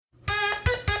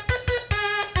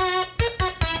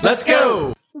Let's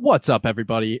go! What's up,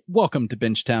 everybody? Welcome to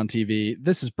Bingetown TV.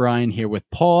 This is Brian here with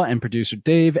Paul and producer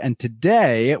Dave, and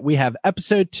today we have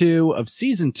episode 2 of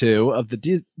season 2 of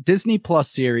the Disney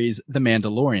Plus series, The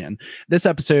Mandalorian. This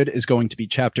episode is going to be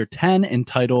chapter 10,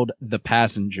 entitled The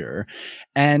Passenger,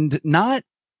 and not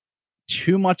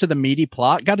too much of the meaty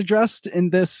plot got addressed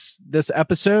in this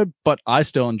episode, but I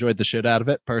still enjoyed the shit out of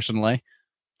it personally.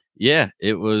 Yeah,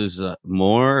 it was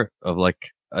more of like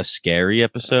a scary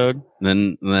episode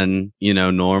than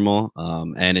normal,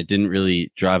 and it didn't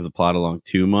really drive the plot along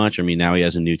too much. I mean, now he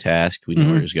has a new task, we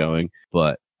know where he's going,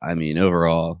 but I mean,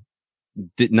 overall,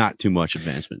 not too much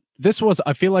advancement.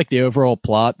 I feel like the overall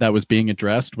plot that was being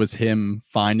addressed was him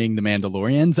finding the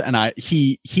Mandalorians, and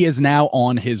he is now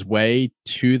on his way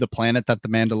to the planet that the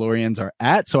Mandalorians are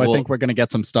at, so I think we're going to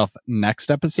get some stuff next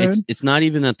episode. It's not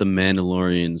even that the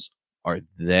Mandalorians are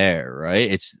there, right?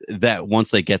 It's that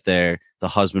once they get there, the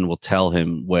husband will tell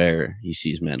him where he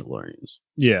sees Mandalorians.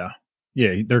 Yeah,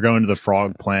 they're going to the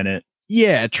frog planet.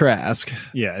 Yeah, Trask.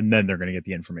 Yeah, and then they're going to get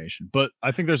the information. But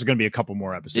I think there's going to be a couple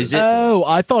more episodes. Is it? Oh,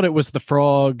 I thought it was the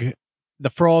frog.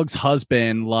 The frog's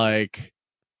husband,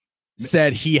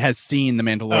 said he has seen the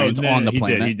Mandalorians on the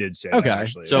planet. He did say okay. that,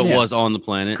 actually. So it was on the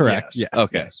planet? Correct. Yes. Yeah.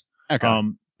 Okay. Yes. Okay.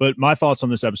 But my thoughts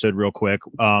on this episode real quick.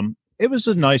 It was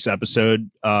a nice episode.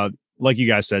 Like you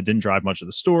guys said, didn't drive much of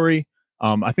the story.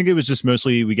 I think it was just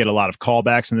mostly we get a lot of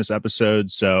callbacks in this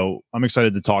episode. So I'm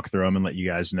excited to talk through them and let you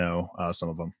guys know some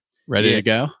of them. Ready to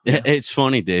go? It's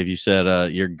funny, Dave. You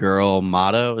said your girl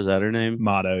Motto, is that her name?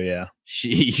 Motto, yeah.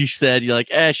 You said you're like,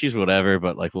 she's whatever,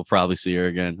 but like we'll probably see her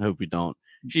again. Hope we don't.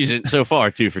 She's in so far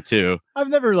 2 for 2. I've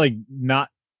never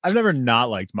not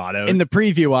liked Motto. In the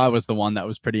preview, I was the one that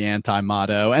was pretty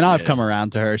anti-Motto, and I've come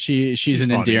around to her. She's an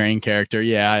funny. Endearing character.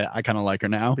 Yeah, I kind of like her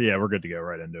now. But yeah, we're good to go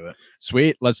right into it.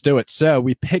 Sweet, let's do it. So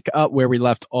we pick up where we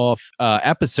left off,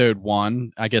 episode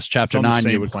 1, I guess chapter 9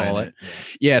 you would call it.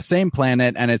 Yeah, same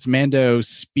planet, and it's Mando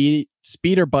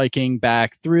speeder biking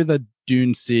back through the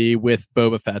Dune Sea with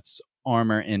Boba Fett's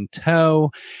armor in tow,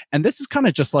 and this is kind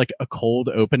of just like a cold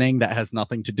opening that has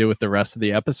nothing to do with the rest of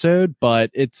the episode,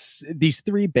 but it's these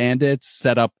 3 bandits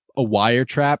set up a wire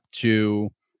trap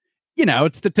to,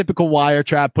 it's the typical wire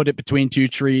trap, put it between 2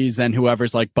 trees, and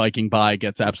whoever's like biking by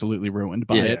gets absolutely ruined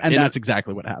by it, and that's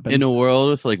exactly what happens. In a world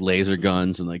with like laser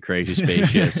guns and like crazy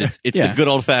spaceships, it's the good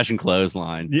old-fashioned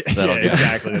clothesline.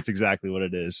 Exactly. That's exactly what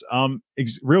it is.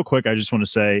 Real quick, I just want to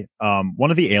say,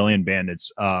 one of the alien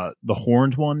bandits, the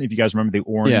horned one, if you guys remember the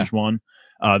orange one,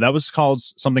 that was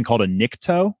something called a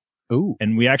Nikto. Ooh.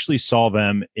 And we actually saw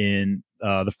them in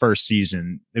the first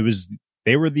season.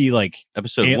 They were the like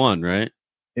episode 1, right?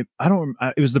 It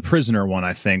was the prisoner one,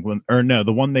 I think. It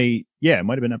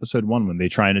might have been episode 1 when they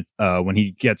try to, when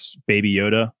he gets Baby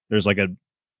Yoda, there's like a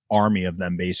army of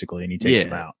them basically, and he takes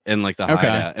them out. And like the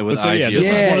hideout. It was this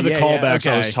is one of the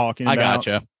callbacks I was talking about. I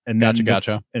gotcha. And then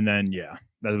gotcha. And then,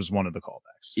 that was one of the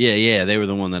callbacks. Yeah, they were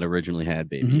the one that originally had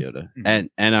Baby Yoda. And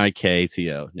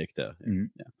Nikto, Nikto. Mm-hmm.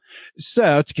 Yeah.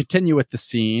 So to continue with the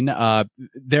scene,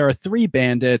 there are 3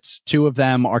 bandits. 2 of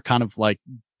them are kind of like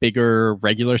bigger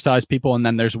regular sized people, and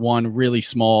then there's one really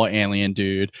small alien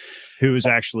dude who is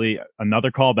actually another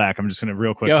callback. I'm just going to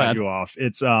real quick cut you off.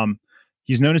 It's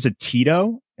he's known as a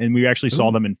Tito, and we actually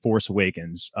saw them in Force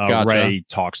Awakens. Gotcha. Rey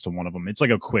talks to one of them. It's like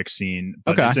a quick scene,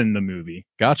 but it's in the movie.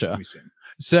 Gotcha.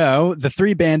 So the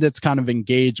 3 bandits kind of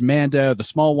engage Mando. The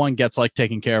small one gets like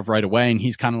taken care of right away, and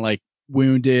he's kind of like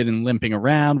wounded and limping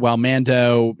around, while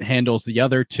Mando handles the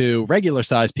other 2 regular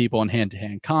sized people in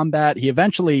hand-to-hand combat. He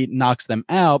eventually knocks them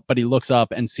out, but he looks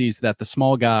up and sees that the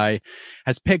small guy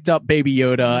has picked up Baby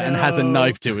Yoda and has a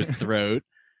knife to his throat.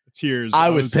 Tears.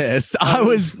 I was pissed. I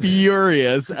was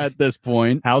furious at this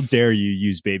point. How dare you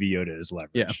use Baby Yoda as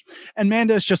leverage? Yeah. And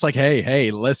Mando's just like,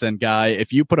 hey, listen, guy,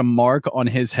 if you put a mark on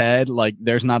his head, like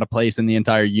there's not a place in the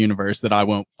entire universe that I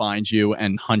won't find you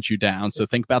and hunt you down. So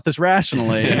think about this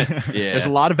rationally. There's a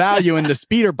lot of value in the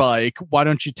speeder bike. Why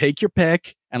don't you take your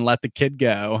pick and let the kid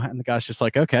go? And the guy's just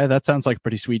like, okay, that sounds like a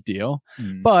pretty sweet deal.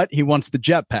 But he wants the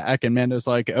jetpack, and Mando's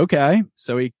like, okay.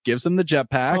 So he gives him the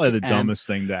jetpack. Probably the dumbest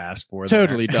thing to ask for.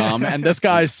 Totally dumb. And this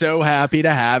guy's so happy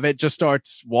to have it, just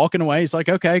starts walking away. He's like,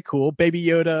 okay, cool. Baby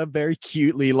Yoda very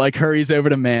cutely like hurries over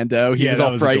to Mando. He was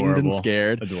all frightened and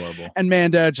scared. Adorable. And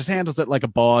Mando just handles it like a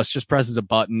boss, just presses a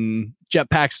button.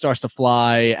 Jetpack starts to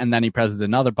fly, and then he presses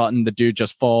another button. The dude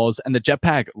just falls, and the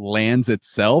jetpack lands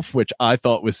itself, which I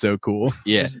thought was so cool.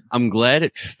 Yeah, I'm glad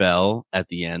it fell at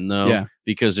the end, though,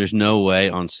 because there's no way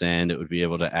on sand it would be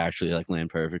able to actually like land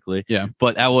perfectly. Yeah,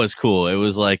 but that was cool. It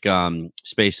was like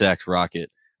SpaceX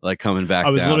rocket like coming back.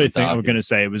 I was down literally thinking, I was going to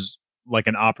say it was like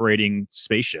an operating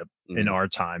spaceship in our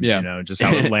times, just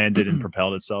how it landed and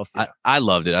propelled itself. Yeah. I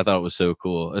loved it. I thought it was so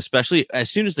cool, especially as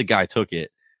soon as the guy took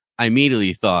it. I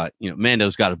immediately thought,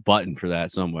 Mando's got a button for that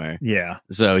somewhere. Yeah.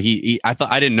 So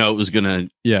I didn't know it was gonna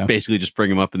basically just bring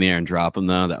him up in the air and drop him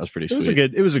though. That was pretty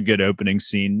sweet. It was a good opening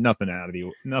scene. Nothing.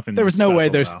 There was no way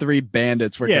those 3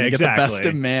 bandits were gonna get the best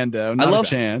of Mando. Not a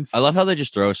chance. I love how they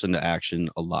just throw us into action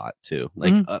a lot too.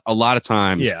 Like a lot of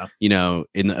times, in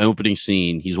the opening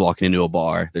scene, he's walking into a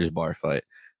bar. There's a bar fight.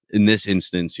 In this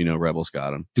instance, Rebels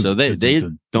got him. So they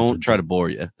don't try to bore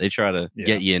you. They try to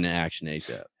get you into action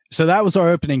ASAP. So that was our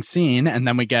opening scene, and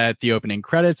then we get the opening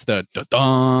credits, the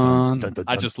dun-dun.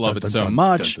 I just love it so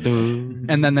much.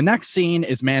 And then the next scene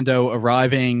is Mando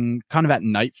arriving kind of at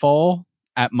nightfall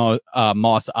at Mos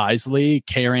Eisley,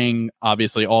 carrying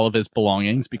obviously all of his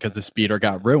belongings because the speeder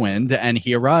got ruined. And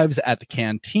he arrives at the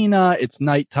cantina. It's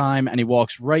nighttime, and he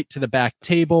walks right to the back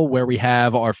table where we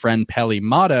have our friend Peli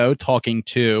Motto talking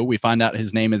to. We find out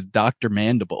his name is Dr.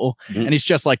 Mandible, and he's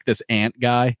just like this ant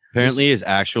guy. Apparently, his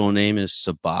actual name is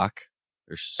Sabak.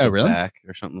 Or Sabak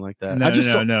or something like that.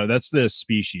 No, that's the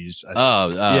species.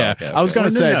 Yeah. Okay. I was going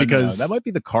to say because that might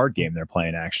be the card game they're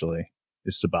playing. Actually,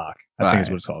 is Sabak. I think is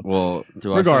what it's called. Well,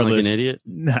 do I sound like an idiot?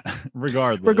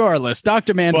 Regardless,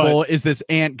 Dr. Mandible is this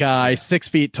ant guy, 6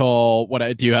 feet tall.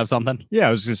 Do you have something? Yeah,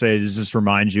 I was going to say, does this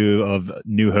remind you of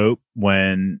New Hope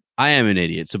when... I am an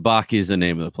idiot. Sabak is the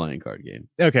name of the playing card game.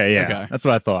 Okay, yeah. Okay. That's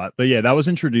what I thought. But yeah, that was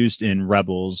introduced in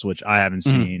Rebels, which I haven't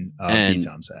seen.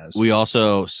 P-Toms has. We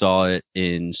also saw it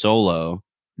in Solo,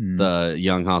 the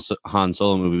young Han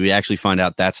Solo movie. We actually find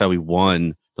out that's how we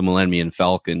won the Millennium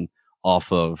Falcon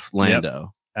off of Lando. Yep.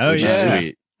 Oh yeah,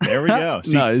 sweet. There we go.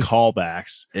 See, nice.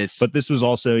 Callbacks. But this was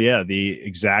also the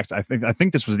exact. I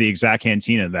think this was the exact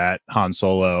cantina that Han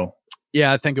Solo.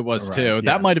 Yeah, I think it was too. Yeah.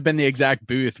 That might have been the exact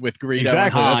booth with Greedo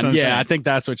and Han. Yeah, I think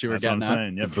that's what you were getting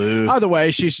at. Yeah, booth. Either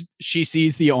way, she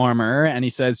sees the armor and he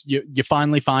says, "You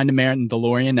finally find a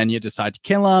Mandalorian and you decide to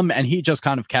kill him." And he just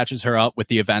kind of catches her up with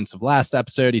the events of last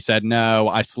episode. He said, "No,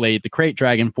 I slayed the crate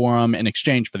dragon for him in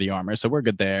exchange for the armor, so we're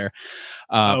good there."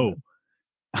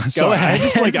 So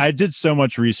I did so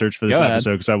much research for this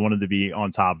episode because I wanted to be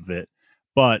on top of it.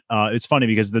 But it's funny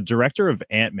because the director of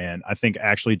Ant-Man, I think,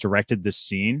 actually directed this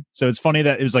scene. So it's funny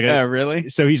that it was like, really?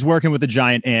 So he's working with a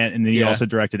giant ant, and then he also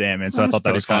directed Ant-Man. So I thought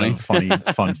that was kind of funny,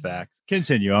 fun fact.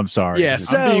 Continue. I'm sorry. Yeah,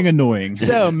 I'm being annoying.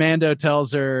 So Mando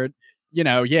tells her,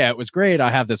 it was great.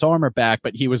 I have this armor back,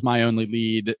 but he was my only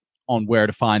lead on where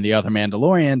to find the other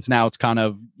Mandalorians. Now it's kind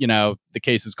of, the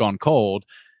case has gone cold.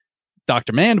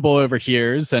 Dr. Mandible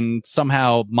overhears, and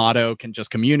somehow Motto can just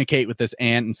communicate with this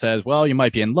ant and says, well, you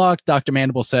might be in luck. Dr.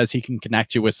 Mandible says he can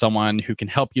connect you with someone who can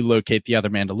help you locate the other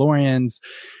Mandalorians.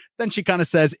 Then she kind of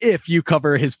says, if you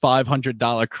cover his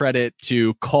 $500 credit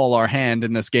to call our hand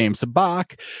in this game,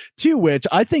 Sabak, to which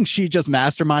I think she just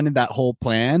masterminded that whole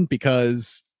plan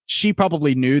because she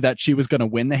probably knew that she was going to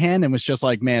win the hand and was just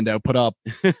like, Mando, put up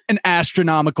an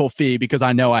astronomical fee because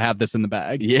I know I have this in the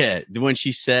bag. Yeah. When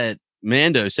she said,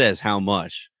 Mando says how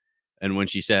much, and when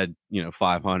she said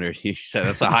 500, he said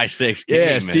that's a high stakes game.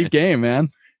 Yeah, steep game, man.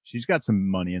 She's got some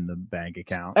money in the bank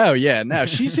account. Oh yeah, no,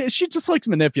 she just likes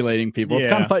manipulating people. It's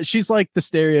kind of fun. She's like the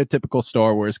stereotypical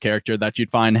Star Wars character that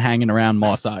you'd find hanging around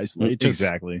Mos Eisley.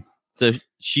 Exactly. So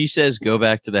she says, "Go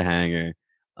back to the hangar.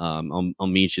 I'll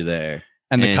meet you there."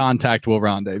 And the contact will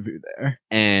rendezvous there.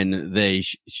 And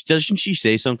doesn't she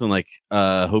say something like,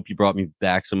 "Hope you brought me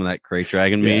back some of that crate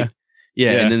dragon meat."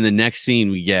 Yeah, and then the next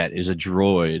scene we get is a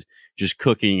droid just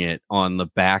cooking it on the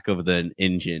back of the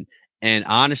engine. And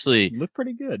honestly, it looked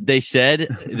pretty good. They said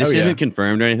this isn't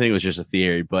confirmed or anything. It was just a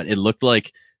theory, but it looked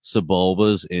like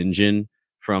Sebulba's engine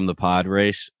from the pod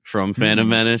race from Phantom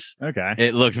Menace. Okay,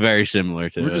 it looked very similar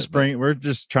to. We're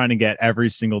just trying to get every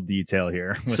single detail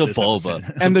here.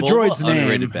 Sebulba and the droid's name,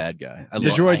 underrated bad guy. The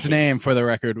droid's name, for the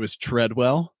record, was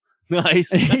Treadwell.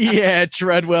 Nice. Yeah,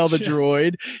 Treadwell the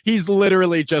droid. He's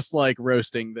literally just like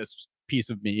roasting this piece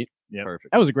of meat. Yeah,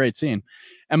 perfect. That was a great scene.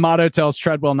 And Motto tells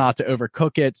Treadwell not to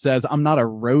overcook it, says, I'm not a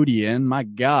Rodian, my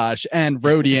gosh. And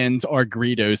Rodians are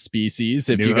Greedo's species,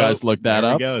 if you guys look that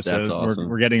up. Go. So that's awesome.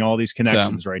 We're getting all these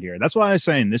connections right here. That's why I was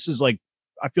saying this is like,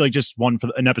 I feel like just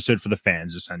an episode for the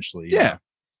fans, essentially. Yeah.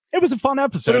 It was a fun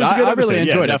episode. I really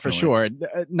enjoyed it for sure.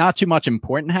 Not too much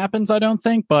important happens, I don't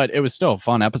think, but it was still a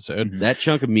fun episode. Mm-hmm. That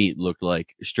chunk of meat looked like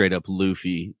straight up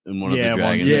Luffy in one of the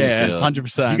dragons. Yeah,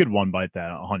 100%. You could one bite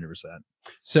that 100%.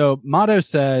 So Motto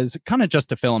says, kind of just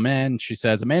to fill him in, she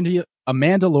says, a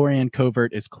Mandalorian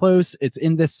covert is close. It's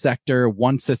in this sector,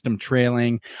 one system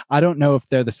trailing. I don't know if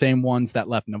they're the same ones that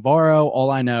left Navarro.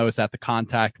 All I know is that the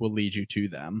contact will lead you to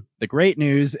them. The great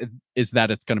news is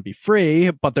that it's going to be free,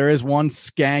 but there is one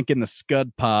skank in the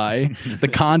scud pie. The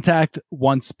contact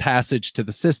wants passage to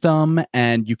the system,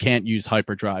 and you can't use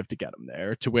hyperdrive to get them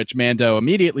there. To which Mando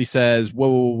immediately says,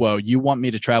 whoa, you want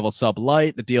me to travel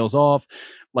sublight? The deal's off.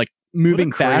 Like,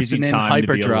 moving fast and in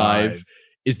hyperdrive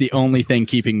is the only thing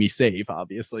keeping me safe,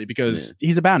 obviously, because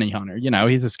he's a bounty hunter. You know,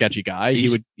 he's a sketchy guy.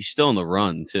 He's still on the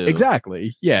run, too.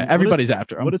 Exactly. Yeah, everybody's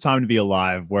after him. What a time to be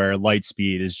alive where light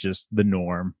speed is just the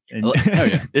norm. And oh,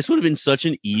 yeah. This would have been such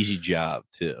an easy job,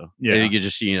 too. Yeah. You could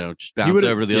just, just bounce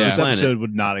over to the other planet. This episode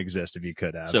would not exist if you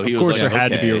could have. So of course, there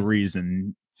had to be a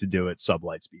reason to do it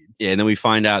sublight speed. Yeah, and then we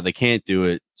find out they can't do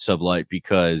it sublight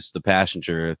because the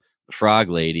passenger... frog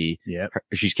lady,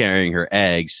 she's carrying her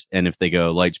eggs, and if they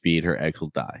go light speed, her eggs will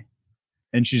die.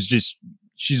 And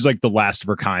she's like the last of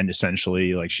her kind,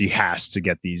 essentially. Like, she has to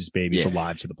get these babies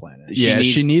alive to the planet.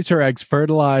 She needs her eggs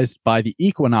fertilized by the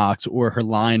equinox, or her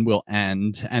line will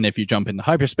end. And if you jump into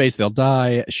hyperspace, they'll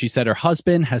die. She said her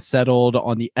husband has settled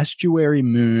on the estuary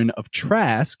moon of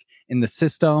Trask in the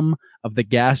system of the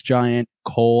gas giant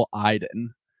Kol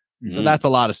Iden. So that's a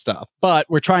lot of stuff. But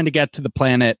we're trying to get to the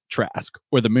planet Trask,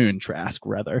 or the moon Trask,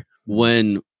 rather.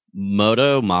 When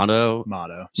Motto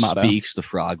speaks the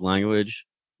frog language,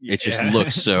 it just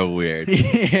looks so weird.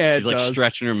 She's like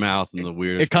stretching her mouth in the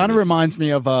weirdest. It kind of reminds me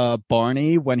of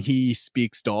Barney when he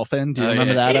speaks dolphin. Do you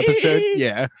remember that episode?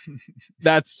 Yeah.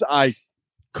 I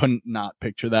couldn't not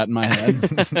picture that in my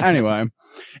head. Anyway.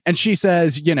 And she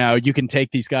says, you can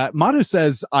take these guys. Motto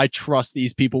says, I trust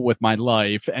these people with my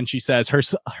life. And she says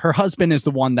her husband is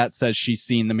the one that says she's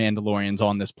seen the Mandalorians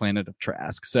on this planet of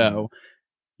Trask. So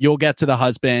you'll get to the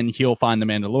husband. He'll find the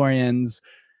Mandalorians.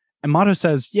 And Motto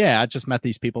says, I just met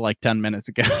these people like 10 minutes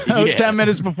ago. 10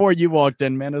 minutes before you walked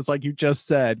in, man. It's like you just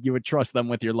said you would trust them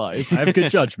with your life. I have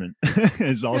good judgment,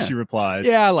 is all she replies.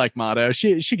 Yeah, I like Motto.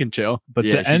 She can chill. But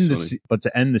to end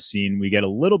the scene, we get a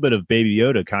little bit of Baby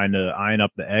Yoda kind of eyeing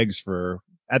up the eggs for.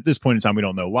 At this point in time, we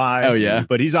don't know why. Oh, yeah.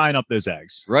 But he's eyeing up those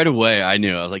eggs. Right away, I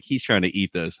knew. I was like, he's trying to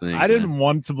eat those things. I didn't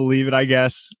want to believe it, I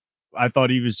guess. I thought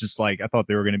he was just like, I thought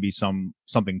they were going to be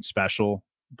something special.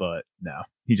 But no,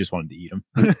 he just wanted to eat them.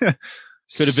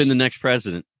 Could have been the next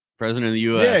president of the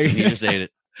U.S. Yeah, and he just ate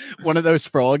it. One of those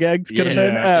frog eggs could have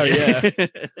been. Oh, yeah.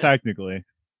 Technically.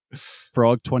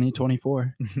 Frog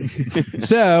 2024.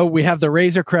 So we have the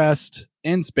Razor Crest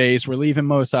in space. We're leaving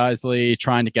Mos Eisley,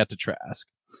 trying to get to Trask.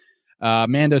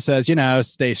 Mando says,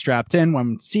 stay strapped in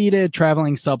when seated.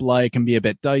 Traveling sublight can be a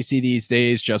bit dicey these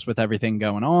days, just with everything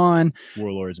going on.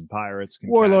 Warlords and pirates.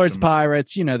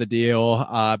 Pirates, you know the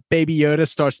deal. Baby Yoda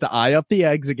starts to eye up the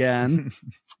eggs again.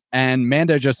 And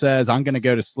Mando just says, I'm going to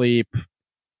go to sleep.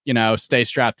 Stay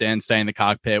strapped in, stay in the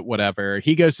cockpit, whatever.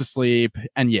 He goes to sleep.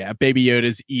 And Baby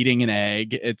Yoda's eating an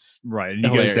egg. It's right. And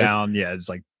he goes down. Yeah, it's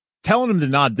like telling him to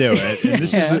not do it.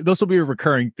 And this will be a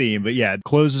recurring theme. But it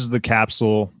closes the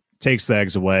capsule, takes the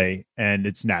eggs away, and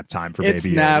it's nap time for Baby Yoda. It's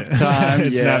nap time.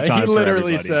 It's nap time. He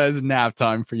literally says nap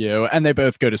time for you. And they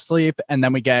both go to sleep. And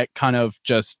then we get kind of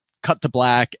just cut to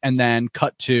black, and then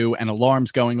cut to an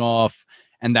alarm's going off.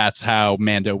 And that's how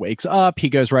Mando wakes up. He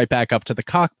goes right back up to the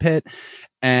cockpit,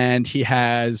 and he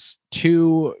has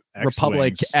two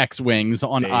Republic X-Wings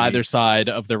on either side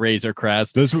of the Razor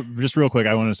Crest. Those were, just real quick,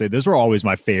 I want to say, those were always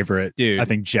my favorite. Dude, I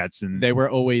think jets. And they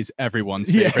were always everyone's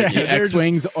favorite. The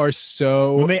X-Wings are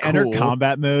so when they enter cool.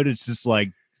 combat mode, it's just like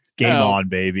game on,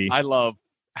 baby. I love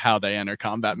how they enter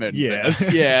combat mode.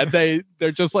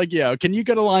 They're just like, can you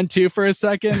go to line 2 for a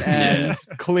second? And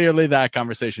clearly that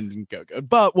conversation didn't go good,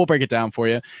 but we'll break it down for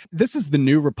you. This is the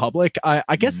New Republic.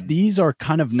 I guess these are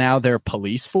kind of now their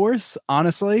police force,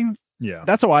 honestly. Yeah,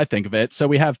 that's how I think of it. So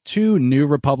we have two New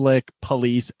Republic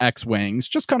police X-Wings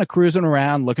just kind of cruising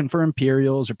around looking for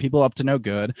Imperials or people up to no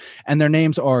good, and their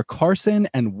names are Carson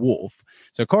and Wolf.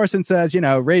 So Carson says,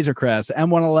 Razor Crest,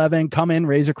 M111, come in,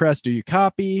 Razor Crest, do you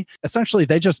copy? Essentially,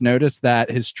 they just noticed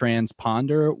that his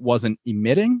transponder wasn't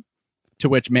emitting, to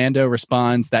which Mando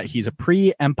responds that he's a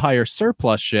pre-Empire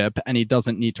surplus ship and he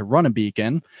doesn't need to run a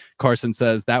beacon. Carson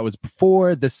says that was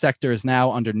before. This sector is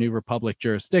now under New Republic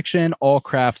jurisdiction. All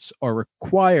crafts are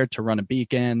required to run a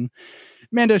beacon.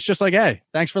 Mando's just like, hey,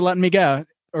 thanks for letting me go.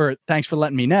 Or thanks for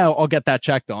letting me know. I'll get that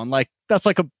checked on. Like, that's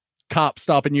like a cop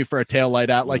stopping you for a taillight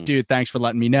out. Like, dude, thanks for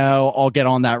letting me know. I'll get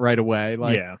on that right away.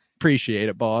 Like, appreciate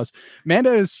it, boss.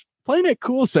 Mando's playing it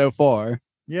cool so far.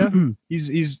 Yeah,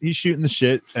 he's shooting the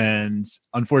shit, and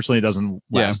unfortunately, it doesn't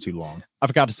last too long. I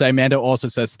forgot to say, Mando also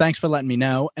says, "Thanks for letting me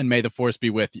know, and may the force be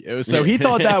with you." So he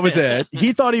thought that was it.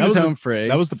 He thought he was home free.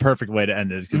 That was the perfect way to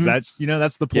end it, because that's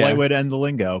the polite way to end the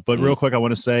lingo. But real quick, I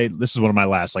want to say this is one of my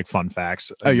last fun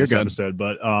facts. Oh, you're good. Episode,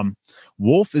 but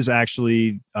Wolf is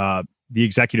actually the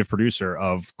executive producer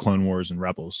of Clone Wars and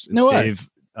Rebels. It's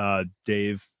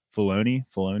Dave Filoni,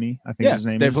 I think his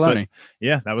name Dave is. Filoni.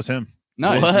 Yeah, that was him.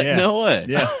 Nice. What? Yeah. No way.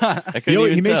 Yeah.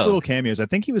 He makes little cameos. I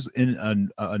think he was in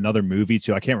another movie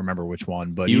too. I can't remember which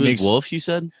one, but he was makes Wolf. You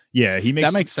said? Yeah,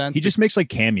 that makes sense. He just makes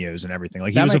cameos and everything.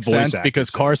 Like that he was makes a voice sense actor, because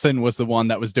Carson was the one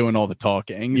that was doing all the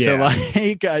talking. Yeah.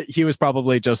 So he was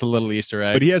probably just a little Easter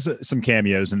egg. But he has some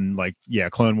cameos in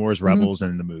Clone Wars, Rebels,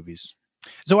 and the movies.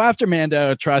 So after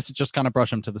Mando tries to just kind of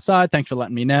brush him to the side, thanks for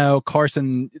letting me know,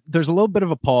 Carson, there's a little bit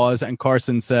of a pause, and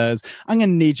Carson says, "I'm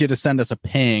going to need you to send us a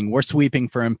ping. We're sweeping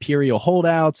for Imperial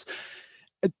holdouts."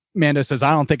 Mando says,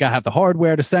 "I don't think I have the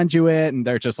hardware to send you it." And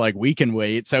they're just like, "We can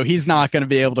wait." So he's not going to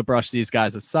be able to brush these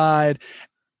guys aside.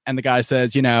 And the guy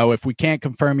says, "If we can't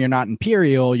confirm you're not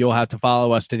Imperial, you'll have to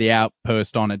follow us to the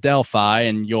outpost on Adelphi,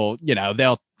 and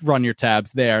they'll run your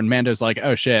tabs there." And Mando's like,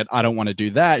 "Oh shit, I don't want to do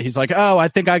that." He's like, "Oh, I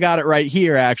think I got it right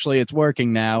here. Actually, it's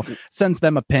working now." Sends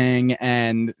them a ping,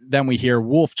 and then we hear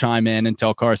Wolf chime in and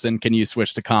tell Carson, "Can you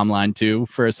switch to Comline 2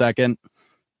 for a second?"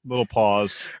 Little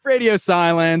pause. Radio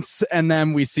silence, and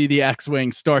then we see the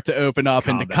X-Wing start to open up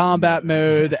into combat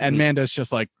mode, and Mando's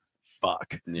just like,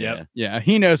 fuck. Yeah.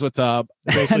 He knows what's up.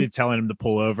 Basically telling him to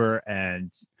pull over,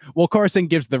 and Carson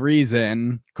gives the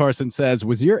reason. Carson says,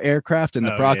 "Was your aircraft in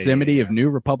the proximity of New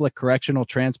Republic Correctional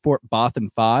Transport Bothan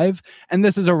 5?" And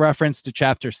this is a reference to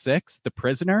Chapter 6, The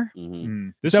Prisoner.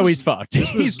 He's fucked.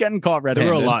 He's getting caught red-handed.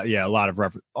 There were a lot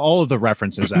of all of the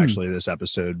references actually this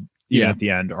episode, at the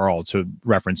end, are all to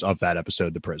reference of that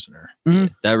episode, The Prisoner. Yeah,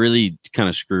 that really kind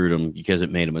of screwed him because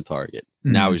it made him a target.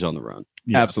 Now he's on the run.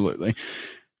 Yeah. Absolutely.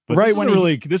 But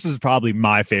this is probably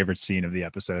my favorite scene of the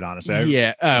episode, honestly.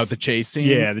 The chase scene.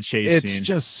 Yeah, the chase scene. It's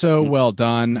just so well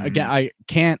done.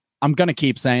 Again, I'm going to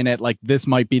keep saying it. This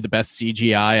might be the best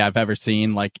CGI I've ever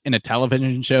seen, in a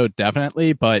television show,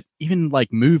 definitely, but even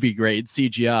movie grade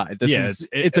CGI.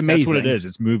 It's amazing. That's what it is.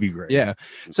 It's movie grade. Yeah.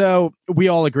 So we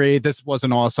all agree this was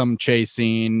an awesome chase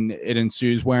scene. It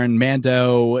ensues wherein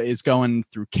Mando is going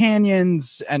through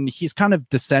canyons, and he's kind of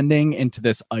descending into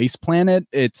this ice planet.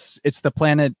 It's the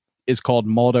planet is called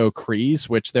Maldo Kreis,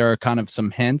 which there are kind of some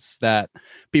hints that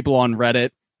people on Reddit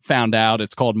found out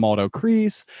it's called Maldo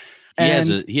Kreis.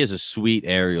 He has a sweet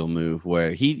aerial move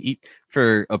where he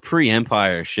for a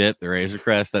pre-Empire ship, the Razor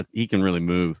Crest, that he can really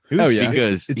move.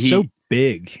 Because it's so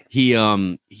big. He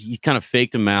kind of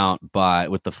faked him out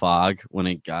with the fog when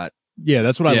it got. Yeah,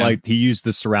 that's what I liked. He used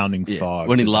the surrounding fog.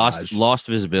 When he lost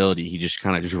visibility, he just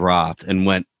kind of dropped and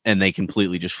went, and they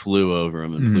completely just flew over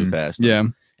him and flew past him. Yeah.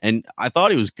 And I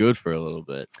thought he was good for a little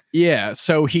bit. Yeah,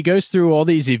 so he goes through all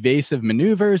these evasive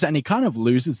maneuvers, and he kind of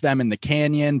loses them in the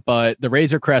canyon, but the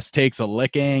Razor Crest takes a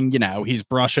licking. He's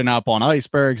brushing up on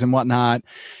icebergs and whatnot.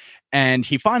 And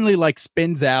he finally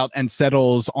spins out and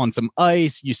settles on some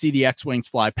ice. You see the X-Wings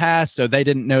fly past, so they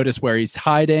didn't notice where he's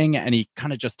hiding. And he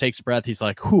kind of just takes a breath. He's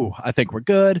like, "Whew, I think we're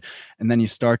good." And then you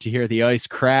start to hear the ice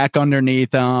crack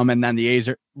underneath him. And then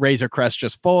the Razor Crest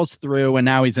just falls through. And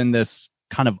now he's in this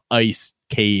kind of ice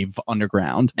cave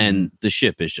underground, and the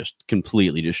ship is just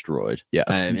completely destroyed. Yes.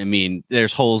 I mean,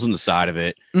 there's holes in the side of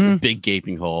it, a big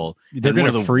gaping hole. They're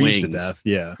going to freeze to death.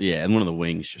 Yeah, and one of the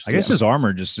wings just. I guess his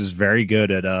armor just is very good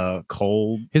at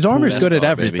cold. His armor is good at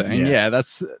everything. Yeah,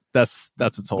 that's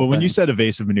its whole. But when thing. you said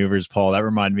evasive maneuvers, Paul, that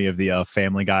reminded me of the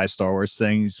Family Guy Star Wars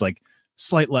thing. It's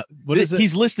slight left. What is it?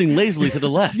 He's listening lazily to the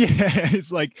left. Yeah,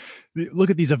 it's look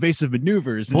at these evasive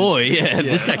maneuvers. Boy,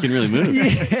 this guy can really move.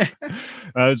 Yeah.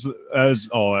 That was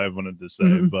all I wanted to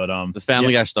say. But the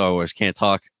Family Guy Star Wars can't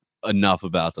talk enough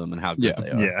about them and how good they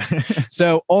are. Yeah.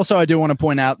 So also I do want to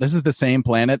point out this is the same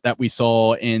planet that we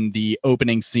saw in the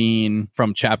opening scene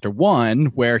from Chapter 1,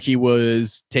 where he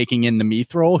was taking in the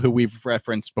Mithril, who we've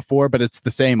referenced before, but it's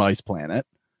the same ice planet.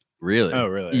 Really? Oh,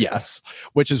 really? Yes.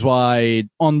 Which is why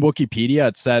on Wikipedia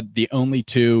it said the only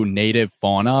two native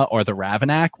fauna are the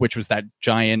Ravenak, which was that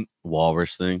giant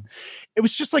walrus thing. It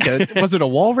was just was it a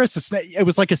walrus? A snake? It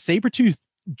was like a saber-toothed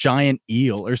giant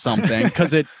eel or something.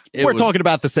 Because we're talking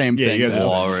about the same thing. You guys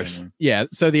walrus. Yeah.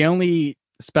 So the only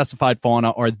specified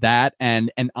fauna are that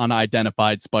and an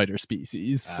unidentified spider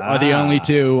species are the only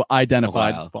two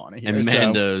identified fauna here. And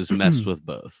Mando's messed with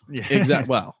both. Yeah. Exactly.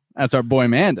 Well, that's our boy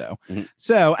Mando.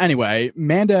 So anyway,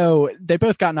 Mando, they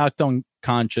both got knocked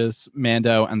unconscious,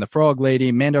 Mando and the frog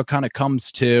lady. Mando kind of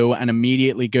comes to and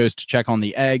immediately goes to check on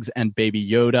the eggs, and Baby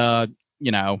Yoda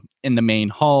in the main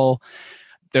hull.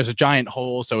 There's a giant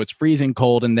hole, so it's freezing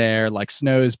cold in there, like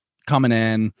snow's coming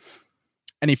in.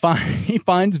 And he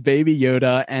finds Baby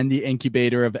Yoda and the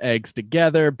incubator of eggs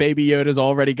together. Baby Yoda's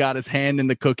already got his hand in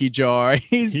the cookie jar.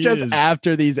 He is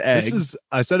after these eggs.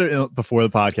 I said it before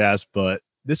the podcast, but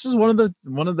this is one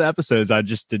of the episodes I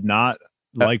just did not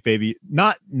like. Baby,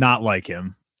 not like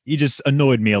him. He just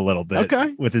annoyed me a little bit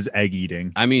with his egg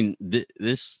eating. I mean,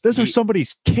 those are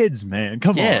somebody's kids, man.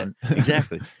 Come on,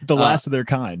 exactly. The last of their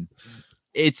kind.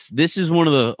 This is one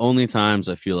of the only times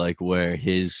I feel like where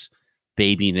his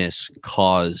babiness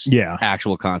caused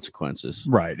actual consequences.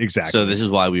 Right, exactly. So this is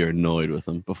why we were annoyed with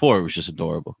him. Before it was just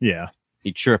adorable. Yeah.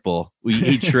 He'd trip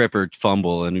or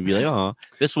fumble, and we'd be like, oh,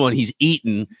 this one, he's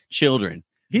eating children.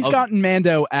 He's gotten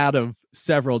Mando out of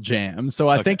several jams, so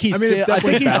I think he's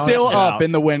still up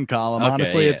in the win column.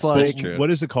 Honestly, it's like,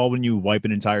 what is it called when you wipe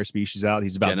an entire species out?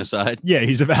 He's about genocide.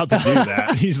 He's about to do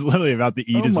that. He's literally about to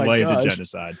eat his way into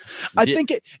genocide. Do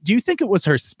you think it was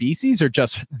her species or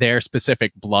just their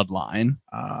specific bloodline?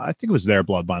 I think it was their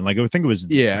bloodline. Like I think it was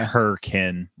her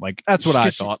kin. Like that's what I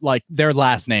thought. Like their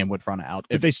last name would run out.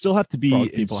 But they still have to be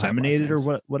inseminated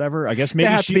or whatever. I guess maybe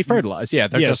they have to be fertilized. Yeah,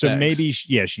 they're just so eggs. maybe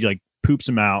she like poops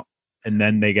them out and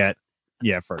then they get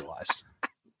fertilized.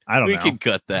 I don't know. We can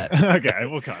cut that. Okay,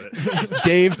 we'll cut it.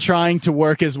 Dave trying to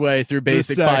work his way through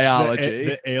basic biology.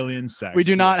 The alien sex. We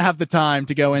do not have the time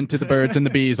to go into the birds and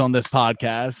the bees on this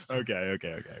podcast. Okay.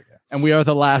 And we are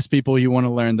the last people you want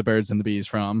to learn the birds and the bees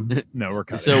from. No, we're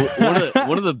cutting. So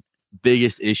one of the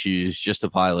biggest issues, just to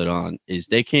pile it on, is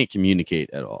they can't communicate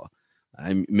at all.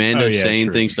 Mando's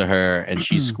saying things to her and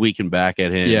she's squeaking back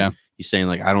at him. Yeah. He's saying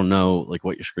like, I don't know like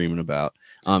what you're screaming about.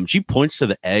 She points to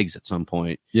the eggs at some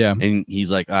point. Yeah. And he's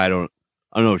like, I don't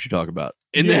know what you're talking about.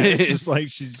 And then it's just like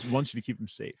she wants you to keep him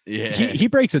safe. Yeah. He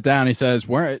breaks it down. He says,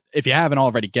 if you haven't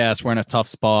already guessed, we're in a tough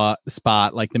spot.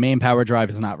 Like the main power drive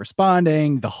is not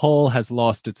responding. The hull has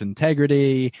lost its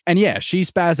integrity. And she's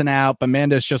spazzing out, but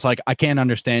Mando's just like, I can't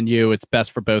understand you. It's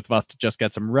best for both of us to just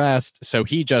get some rest. So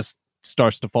he just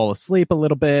starts to fall asleep a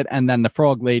little bit, and then the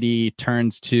frog lady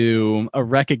turns to a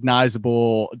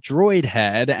recognizable droid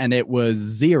head, and it was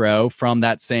Zero from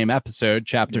that same episode,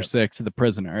 chapter 6 of The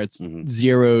Prisoner. It's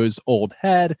Zero's old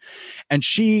head, and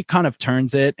she kind of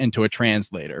turns it into a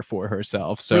translator for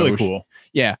herself. So really cool.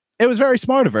 It was very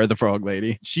smart of her, the frog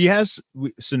lady. She has,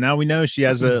 so now we know she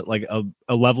has a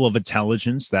level of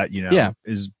intelligence that,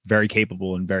 is very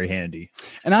capable and very handy.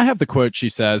 And I have the quote she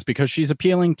says, because she's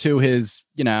appealing to his,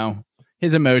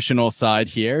 his emotional side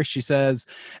here. She says,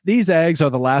 "These eggs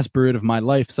are the last brood of my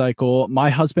life cycle.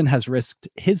 My husband has risked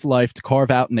his life to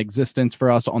carve out an existence for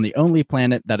us on the only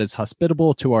planet that is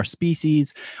hospitable to our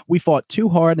species. We fought too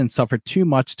hard and suffered too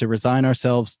much to resign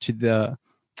ourselves to the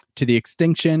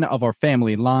extinction of our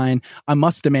family line. I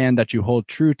must demand that you hold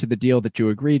true to the deal that you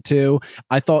agreed to.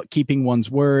 I thought keeping one's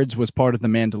words was part of the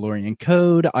Mandalorian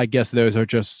code. I guess those are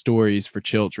just stories for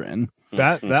children."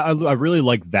 That I really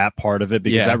like that part of it,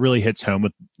 because that really hits home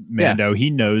with Mando. Yeah. He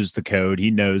knows the code.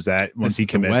 He knows that once he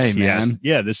commits,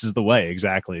 this is the way.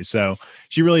 Exactly. So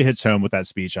she really hits home with that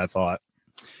speech, I thought.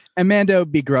 And Mando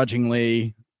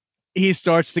begrudgingly, he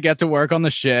starts to get to work on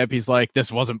the ship. He's like,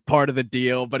 this wasn't part of the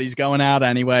deal, but he's going out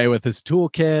anyway with his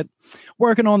toolkit,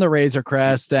 working on the Razor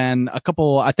Crest, and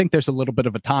I think there's a little bit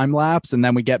of a time lapse, and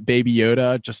then we get Baby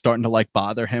Yoda just starting to like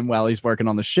bother him while he's working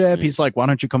on the ship. He's like, why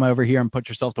don't you come over here and put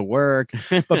yourself to work?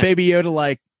 But Baby Yoda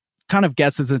like kind of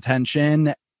gets his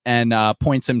attention and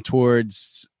points him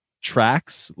towards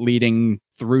tracks leading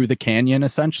through the canyon,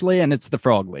 essentially, and it's the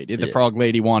frog lady. The frog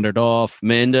lady wandered off.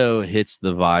 Mando hits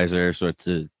the visor so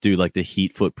to do like the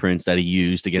heat footprints that he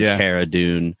used against Cara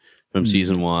Dune from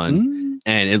season 1.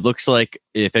 And it looks like,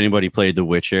 if anybody played The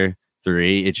Witcher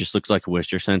 3, it just looks like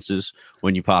Witcher senses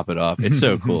when you pop it up. It's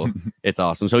so cool. It's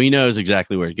awesome. So he knows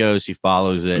exactly where it goes. He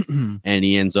follows it, and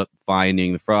he ends up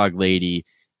finding the frog lady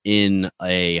in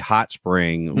a hot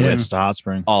spring with just a hot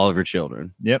spring. All of her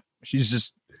children. Yep.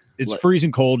 It's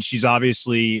freezing cold. She's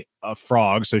obviously a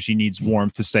frog, so she needs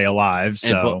warmth to stay alive.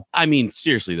 So, I mean,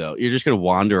 seriously though, you're just going to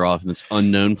wander off in this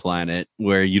unknown planet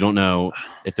where you don't know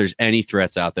if there's any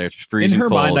threats out there. It's freezing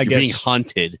cold. Mind, you're being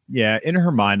hunted. Yeah, in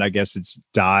her mind, I guess it's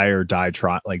die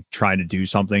trying to do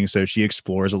something. So she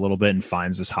explores a little bit and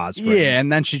finds this hot spring. Yeah,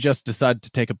 and then she just decided to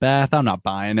take a bath. I'm not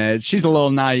buying it. She's a little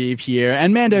naive here,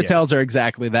 and Mando tells her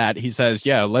exactly that. He says,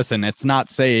 "Yeah, listen, it's not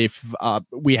safe.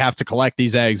 We have to collect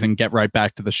these eggs and get right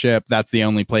back to the ship. That's the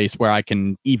only place where I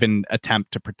can even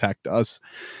attempt to protect us."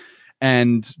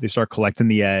 And they start collecting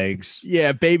the eggs.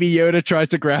 Yeah, Baby Yoda tries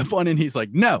to grab one, and he's like,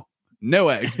 no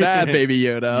eggs, bad Baby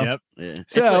Yoda. Yep. Yeah.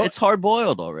 So it's hard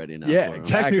boiled already now. Yeah, for him.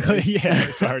 exactly. Technically, yeah,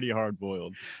 it's already hard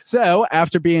boiled. So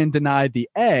after being denied the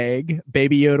egg,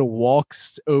 Baby Yoda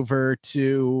walks over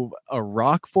to a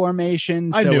rock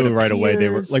formation. I So knew it right away they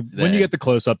were appears- like when you get the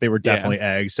close up, they were Yeah. definitely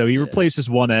eggs. So he Yeah. replaces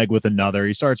one egg with another.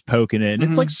 He starts poking it, and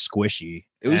it's Mhm. like squishy.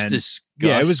 It was And, disgusting.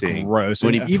 yeah, it was gross.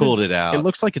 when he And even- pulled it out. It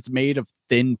looks like it's made of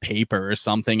thin paper or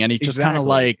something, and he just kind of Exactly.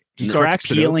 like He starts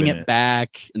cracks it peeling open it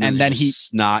back, and then he.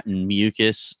 snot and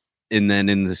mucus, and then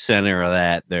in the center of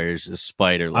that, there's a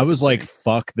spider. I was looking like, thing.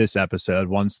 fuck this episode.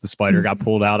 Once the spider got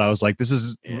pulled out, I was like, this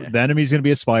is Yeah. the enemy's gonna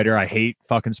be a spider. I hate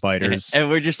fucking spiders. and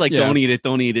we're just like, Yeah. don't eat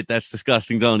it. That's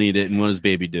disgusting. Don't eat it. And what does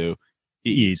Baby do? He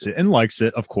eats it and likes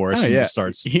it, of course. Oh, and yeah. just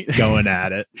starts He- going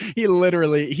at it. He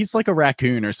literally, he's like a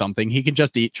raccoon or something. He can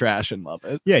just eat trash and love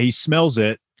it. Yeah, he smells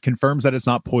it, confirms that it's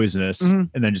not poisonous, Mhm.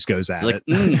 and then just goes at It's like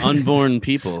it. unborn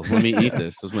people. Let me eat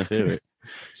this. This is my favorite.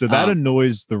 So that Um,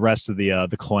 annoys the rest of the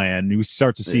clan. We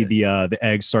start to see the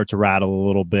eggs start to rattle a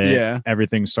little bit. Yeah.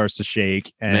 Everything starts to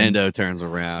shake. And Mando turns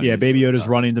around. yeah, He's Baby like, Yoda's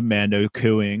running to Mando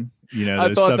cooing. You know, I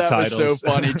those thought subtitles. that was so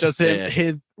funny. Just him, Yeah.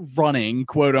 him running,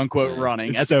 quote unquote, Yeah. running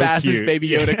It's as so fast as cute. Baby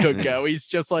Yoda Yeah. could go. He's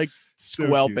just like So cute.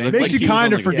 squelping. It Like makes Like you he was kind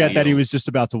on of the forget that he field. was just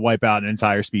about to wipe out an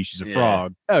entire species of Yeah.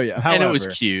 frog. oh yeah. and it was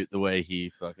However- cute the way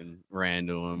he fucking ran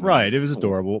to him. Right. It was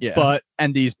adorable. Yeah. But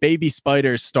And these baby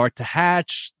spiders start to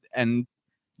hatch, and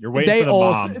you're waiting they for the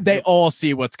all mom. they all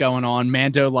see what's going on.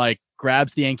 Mando like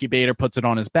grabs the incubator, puts it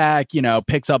on his back,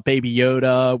 picks up Baby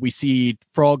Yoda. We see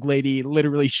Frog Lady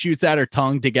literally shoots out her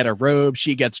tongue to get a robe.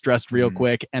 She gets dressed real Mhm.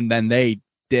 quick, and then they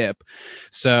dip.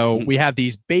 So Mhm. we have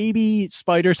these baby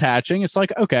spiders hatching. It's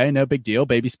like, okay, no big deal,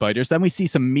 baby spiders. Then we see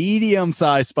some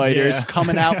medium-sized spiders Yeah.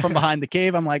 coming out from behind the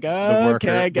cave. I'm like, the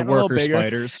okay, getting a little bigger.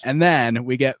 spiders. And then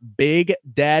we get Big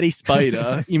Daddy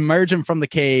Spider emerging from the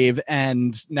cave,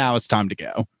 and now it's time to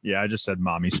go. Yeah, I just said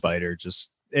mommy spider.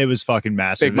 Just it was fucking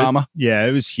massive. Big Mama. Yeah,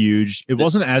 it was huge. It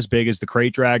wasn't as big as the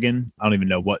crate dragon. I don't even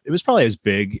know what. It was probably as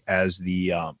big as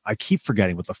the. I keep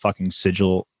forgetting what the fucking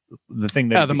sigil. The thing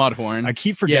that the Mudhorn. I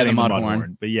keep forgetting the Mudhorn.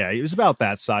 Mudhorn. But yeah, it was about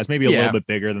that size, maybe a Yeah. little bit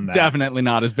bigger than that. Definitely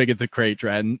not as big as the crate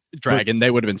dragon.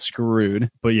 They would have been screwed.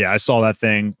 But yeah, I saw that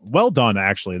thing. Well done,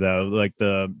 actually. Though, like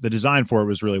the design for it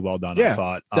was really well done. Yeah, I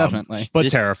thought definitely. but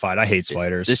This- terrified. I hate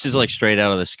spiders. This is like straight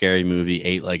out of the scary movie,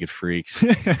 Eight-Legged Freaks.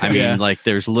 I mean, Yeah. like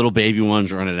there's little baby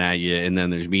ones running at you, and then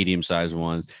there's medium-sized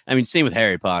ones. I mean, same with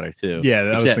Harry Potter too. yeah,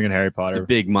 I was Except thinking Harry The Potter.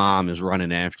 big mom is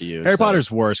running after you. Harry so-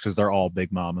 Potter's worse because they're all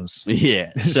big mamas.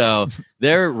 Yeah. So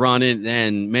they're running,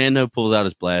 and Mando pulls out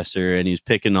his blaster, and he's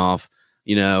picking off,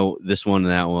 this one and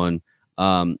that one.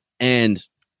 And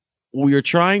we were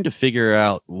trying to figure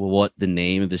out what the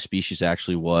name of the species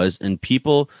actually was, and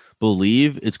people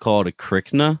believe it's called a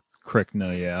Krykna,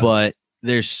 Krykna, yeah. but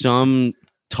there's some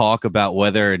talk about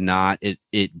whether or not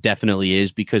it definitely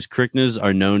is, because Kryknas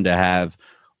are known to have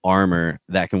armor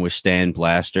that can withstand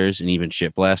blasters and even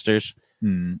ship blasters.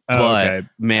 Hmm. But Okay.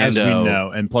 Mando, As we know,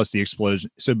 and plus the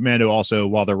explosion. So Mando also,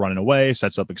 while they're running away,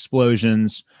 sets up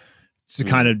explosions to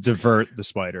kind of divert the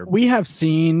spider. We have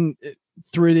seen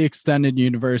through the extended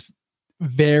universe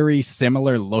very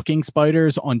similar looking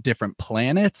spiders on different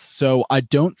planets. So I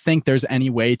don't think there's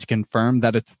any way to confirm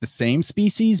that it's the same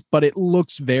species, but it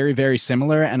looks very, very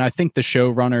similar. And I think the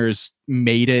showrunners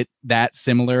made it that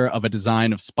similar of a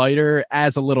design of spider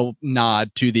as a little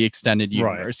nod to the extended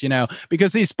Right. universe,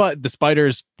 because the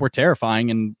spiders were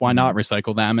terrifying, and why not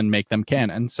recycle them and make them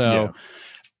canon? So Yeah.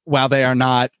 while they are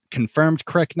not confirmed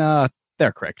Krykna,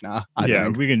 they're Krykna. I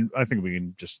think. I think we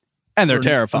can just And they're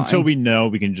terrifying. until we know.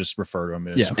 We can just refer to them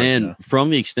as Yeah. Krykna. And from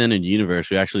the extended universe,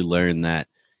 we actually learned that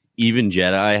even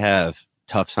Jedi have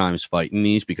tough times fighting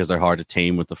these because they're hard to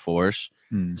tame with the Force.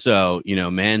 Hmm. So,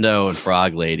 Mando and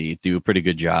Frog Lady do a pretty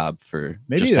good job for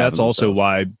Maybe just that's having also themselves.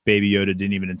 why Baby Yoda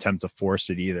didn't even attempt to force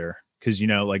it either, because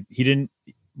like he didn't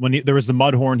there was the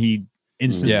Mudhorn, he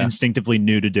Yeah. instinctively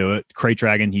knew to do it. Crate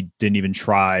Dragon, he didn't even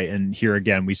try, and here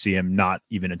again we see him not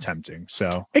even attempting.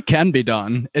 So it can be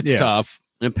done. It's Yeah. tough.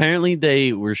 And apparently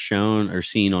they were shown or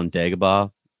seen on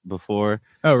Dagobah before.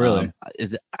 oh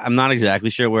I'm not exactly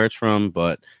sure where it's from,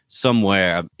 but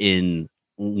somewhere in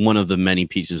one of the many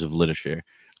pieces of literature.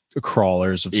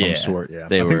 crawlers of some Yeah, sort. Yeah,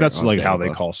 they I think were that's on like how they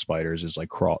Dagobah. call spiders is like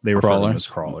they refer to them Crawlers. as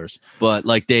crawlers. But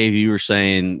like Dave, you were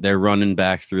saying, they're running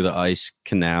back through the ice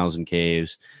canals and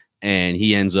caves, and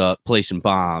he ends up placing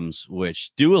bombs,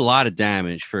 which do a lot of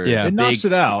damage for Yeah. the It knocks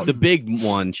it out. the big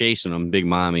one chasing him, Big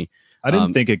Mommy. I didn't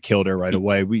Um, think it killed her right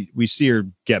away. We see her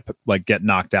get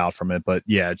knocked out from it, but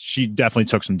yeah, she definitely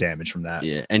took some damage from that.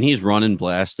 Yeah, and he's running,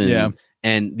 blasting. Yeah.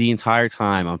 And the entire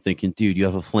time I'm thinking, dude, you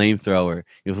have a flamethrower.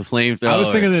 You have a flamethrower. I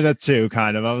was thinking of that too,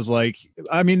 kind of. I was like,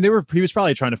 I mean, he was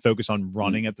probably trying to focus on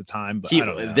running at the time, but I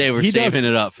don't know. They were saving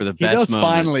it up for the best He does moment.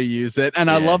 finally use it. And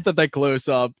I love that they close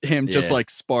up him just like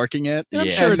sparking it. And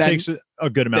I'm sure it takes a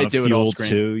good amount of fuel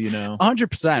too,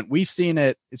 100%. We've seen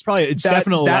it. It's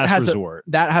definitely a last resort.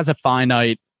 That has a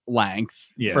finite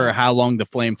length for how long the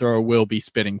flamethrower will be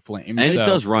spitting flames, and it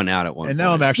does run out at one point. And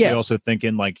now I'm actually also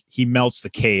thinking like he melts the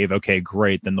cave. Okay,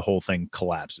 great. Then the whole thing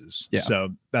collapses. So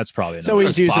that's probably enough. So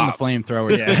he's using the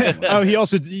flamethrower. Oh, he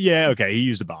also okay, he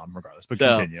used a bomb regardless. But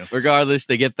continue. Regardless,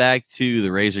 they get back to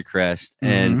the Razor Crest,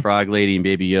 and Frog Lady and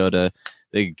Baby Yoda,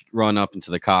 they run up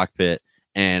into the cockpit,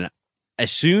 and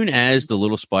as soon as the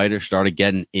little spider started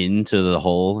getting into the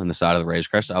hole in the side of the Razor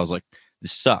Crest, I was like,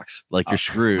 this sucks. Like, you're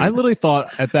screwed. I literally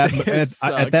thought at that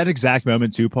at that exact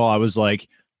moment too, Paul, I was like,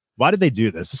 why did they do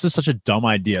this? This is such a dumb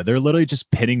idea. They're literally just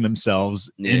pinning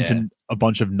themselves into a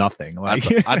bunch of nothing. Like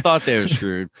I thought they were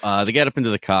screwed. They get up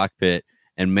into the cockpit,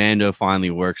 and Mando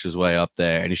finally works his way up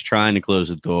there, and he's trying to close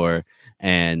the door,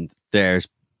 and there's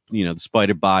the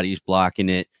spider bodies blocking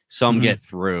it. Some get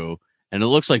through. And it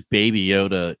looks like Baby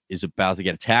Yoda is about to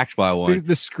get attacked by one.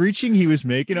 The screeching he was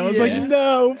making, I was like,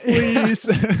 no, please.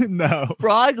 No.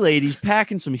 Frog Lady's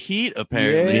packing some heat,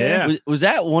 apparently. Yeah. Was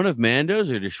that one of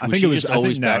Mando's, or was she just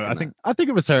always packing? I think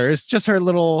it was hers. Just her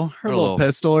little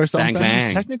pistol or something. Bang, bang.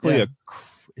 She's technically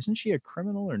isn't she a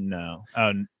criminal or no?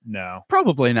 No.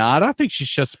 Probably not. I think she's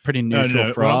just a pretty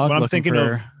neutral frog. What I'm thinking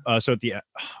of, so at the end,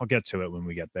 I'll get to it when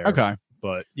we get there. Okay.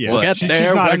 But yeah, we'll get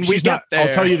there when we get there.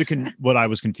 I'll tell you what I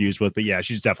was confused with, but yeah,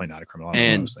 she's definitely not a criminal.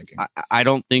 And I was thinking. I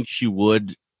don't think she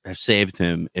would have saved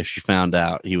him if she found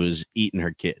out he was eating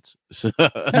her kids. So,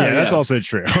 that's also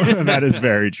true. That is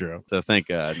very true. So thank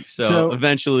God. So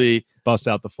eventually, busts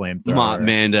out the flamethrower.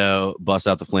 Mando busts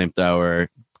out the flamethrower,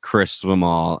 crisps them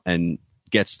all, and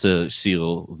gets to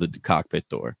seal the cockpit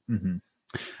door. Mm-hmm.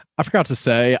 I forgot to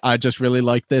say, I just really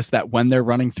like this, that when they're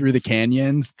running through the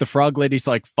canyons, the Frog Lady's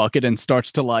like, fuck it, and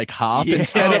starts to like hop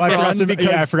instead of run.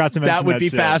 I forgot to mention that would be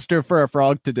faster for a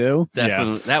frog to do.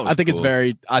 Definitely. That was I think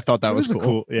cool. I thought that was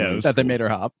cool. Yeah, that they made her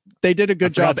hop. They did a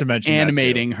good job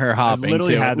animating her hopping too.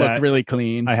 It looked really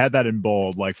clean. I had that in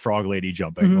bold, like Frog Lady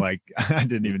jumping. Mm-hmm. Like I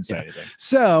didn't even say anything.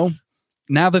 So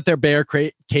now that they're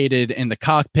barricaded in the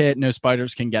cockpit, no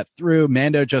spiders can get through.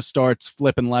 Mando just starts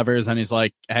flipping levers, and he's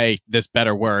like, hey, this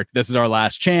better work. This is our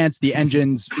last chance. The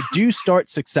engines do start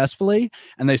successfully,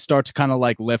 and they start to kind of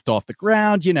like lift off the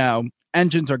ground.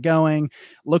 Engines are going.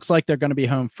 Looks like they're going to be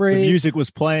home free. The music was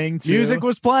playing too.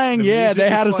 They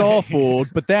had us all fooled.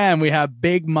 But then we have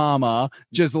Big Mama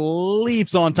just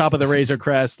leaps on top of the Razor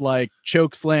Crest, like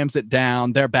choke slams it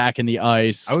down. They're back in the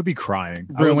ice. I would be crying.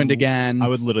 Ruined again. I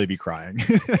would literally be crying.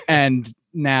 And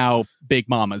now Big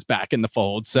Mama's back in the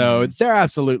fold. So they're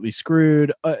absolutely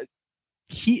screwed.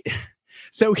 He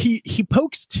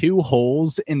pokes two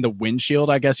holes in the windshield,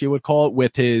 I guess you would call it,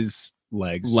 with his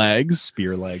legs,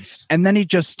 spear legs, and then he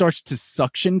just starts to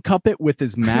suction cup it with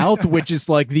his mouth, which is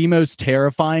like the most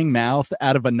terrifying mouth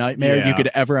out of a nightmare you could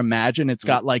ever imagine. It's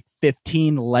got like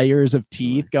 15 layers of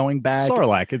teeth going back.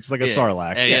 Sarlacc. It's like a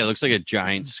sarlacc. Yeah, it looks like a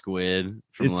giant squid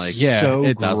from so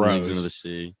it's gross. Into the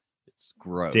sea. It's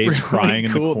gross. Dave's crying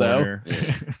in the corner.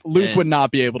 Luke would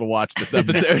not be able to watch this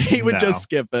episode. He would just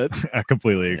skip it. I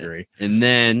completely agree. And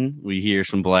then we hear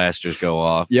some blasters go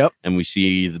off. Yep. And we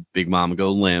see the Big Mama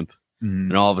go limp.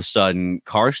 And all of a sudden,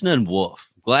 Carson and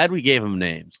Wolf, glad we gave them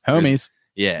names. Homies.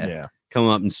 Yeah. Come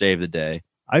up and save the day.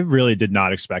 I really did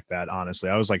not expect that, honestly.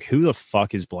 I was like, who the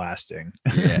fuck is blasting?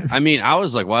 Yeah. I mean, I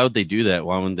was like, why would they do that?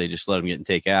 Why wouldn't they just let him get and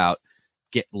take out?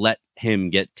 Let him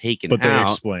get taken out. But they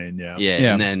explain,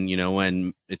 yeah. And then,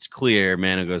 when it's clear,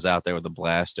 Mando goes out there with the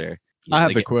blaster. I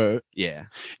have the quote.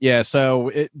 Yeah.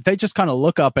 So they just kind of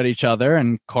look up at each other,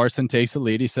 and Carson takes the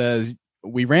lead. He says,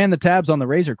 we ran the tabs on the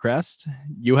Razor Crest.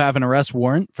 You have an arrest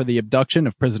warrant for the abduction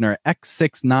of prisoner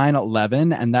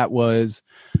X6911. And that was,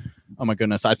 oh my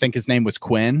goodness, I think his name was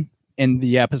Quinn in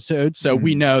the episode. So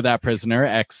we know that prisoner,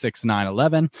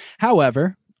 X6911.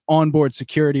 However, onboard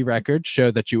security records show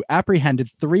that you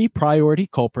apprehended 3 priority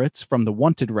culprits from the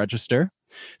wanted register.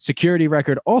 Security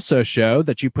record also show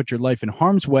that you put your life in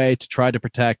harm's way to try to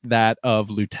protect that of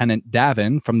Lieutenant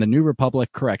Davin from the New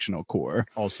Republic Correctional Corps.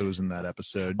 Also was in that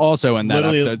episode. So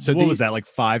what was that, like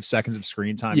 5 seconds of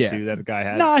screen time too that guy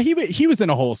had? Nah, he was in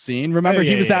a whole scene. Remember,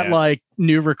 he was that like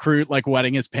new recruit, like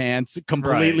wetting his pants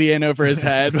completely in over his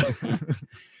head.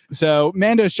 So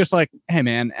Mando's just like, hey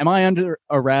man, am I under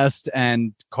arrest?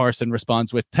 And Carson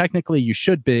responds with, technically you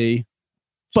should be,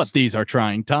 but these are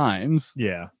trying times.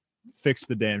 Yeah. Fix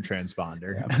the damn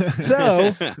transponder.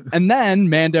 So, and then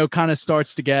Mando kind of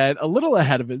starts to get a little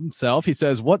ahead of himself. He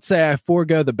says, what say I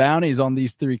forego the bounties on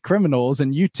these 3 criminals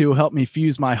and you 2 help me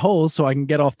fuse my holes so I can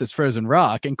get off this frozen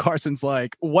rock? And Carson's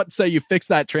like, what say you fix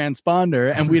that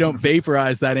transponder and we don't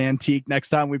vaporize that antique next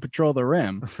time we patrol the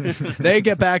rim? They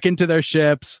get back into their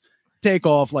ships, take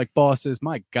off like bosses.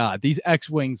 My God, these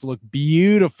X-Wings look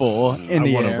beautiful in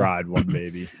the air. I want to ride one,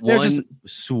 baby. One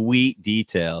sweet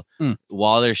detail.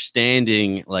 While they're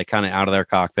standing like kind of out of their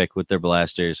cockpit with their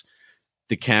blasters,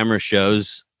 the camera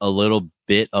shows a little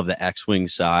bit of the X-Wing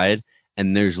side,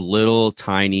 and there's little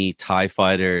tiny TIE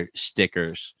Fighter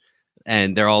stickers.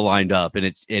 And they're all lined up,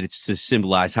 and it's to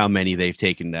symbolize how many they've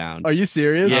taken down. Are you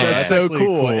serious? Yeah, that's so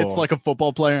cool. It's like a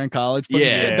football player in college.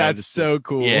 Yeah, that's so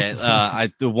cool. Yeah,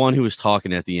 the one who was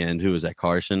talking at the end, who was at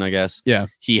Carson, I guess. Yeah,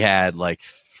 he had like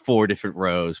 4 different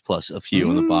rows plus a few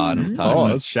on the bottom.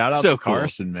 Shout out to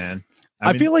Carson, man.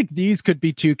 I feel like these could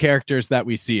be 2 characters that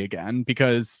we see again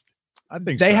because I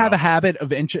think they have a habit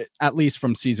of, at least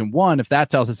from season 1, if that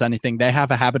tells us anything, they have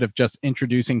a habit of just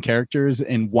introducing characters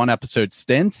in 1 episode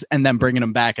stints and then bringing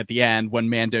them back at the end when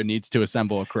Mando needs to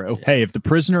assemble a crew. Hey, if the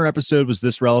Prisoner episode was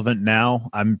this relevant now,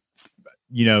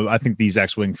 I think these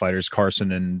X-Wing fighters,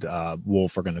 Carson and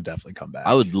Wolf, are going to definitely come back.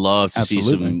 I would love to see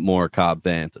some more Cobb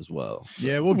Vanth as well.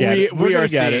 Yeah, we'll get it. We are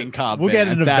seeing Cobb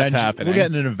Vanth. That's happening. We'll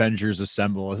get an Avengers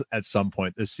assemble at some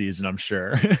point this season, I'm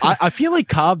sure. I feel like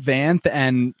Cobb Vanth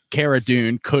and Cara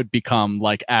Dune could become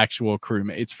like actual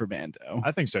crewmates for Mando.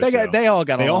 I think so. They all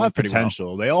have potential.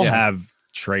 Well. They all have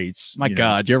traits. My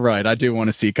God, you're right. I do want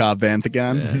to see Cobb Vanth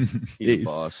again. Yeah, he's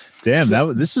a boss.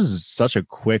 Damn, this was such a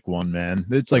quick one, man.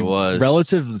 It was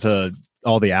relative to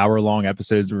all the hour-long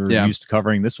episodes we were used to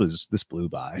covering. This blew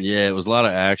by. Yeah, it was a lot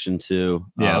of action too.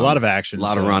 Yeah, a lot of action, a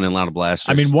lot of running, a lot of blasters.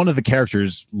 I mean, one of the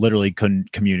characters literally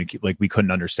couldn't communicate, like we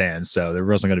couldn't understand, so there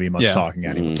wasn't going to be much talking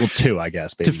anymore. Well, 2, I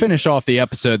guess. To finish off the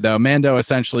episode, though, Mando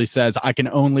essentially says, "I can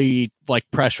only like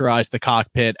pressurize the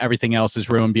cockpit. Everything else is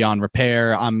ruined beyond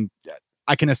repair.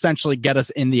 I can essentially get us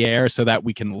in the air so that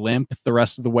we can limp the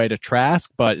rest of the way to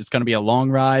Trask, but it's going to be a long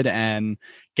ride and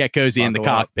get cozy in the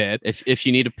cockpit. If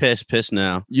you need a piss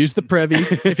now. Use the privy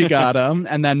if you got them."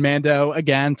 And then Mando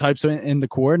again types in the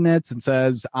coordinates and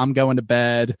says, "I'm going to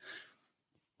bed."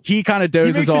 He kind of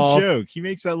dozes off. He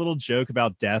makes that little joke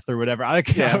about death or whatever. I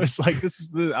was like,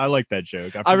 I like that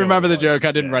joke. I remember the joke.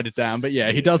 I didn't write it down, but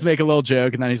he does make a little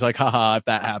joke, and then he's like, haha, if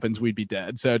that happens, we'd be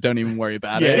dead. So don't even worry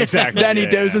about it. Exactly. Then he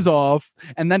dozes off,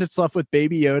 and then it's left with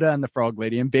Baby Yoda and the Frog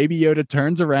Lady, and Baby Yoda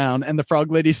turns around, and the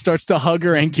Frog Lady starts to hug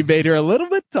her incubator a little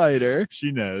bit tighter.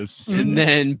 She knows. And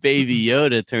then Baby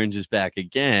Yoda turns his back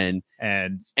again,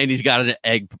 and he's got an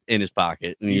egg in his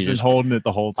pocket, and he's just holding it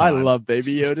the whole time. I love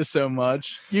Baby Yoda so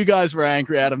much. You guys were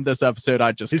angry at him this episode.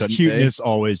 His cuteness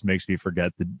always makes me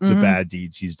forget the bad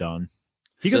deeds he's done.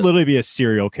 He could literally be a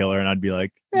serial killer, and I'd be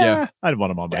like, I'd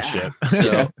want him on my ship.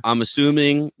 So I'm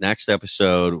assuming next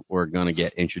episode we're gonna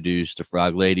get introduced to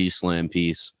Frog Lady, Slam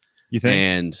Piece. You think?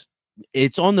 And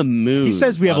it's on the moon. He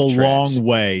says we have a long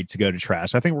way to go to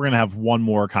Trask. I think we're going to have one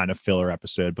more kind of filler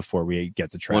episode before we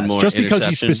get to Trask. Just because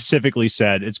he specifically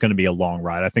said it's going to be a long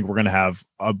ride. I think we're going to have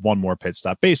one more pit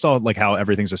stop based on like how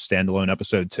everything's a standalone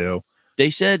episode too. They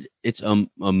said it's a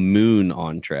moon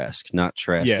on Trask, not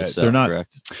Trask itself, they're not,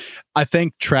 correct? I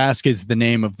think Trask is the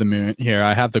name of the moon. Here,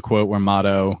 I have the quote where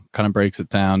Motto kind of breaks it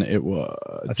down. It was...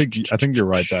 I think you're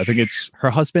right, though. I think it's... Her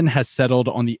husband has settled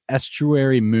on the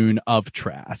estuary moon of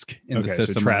Trask in the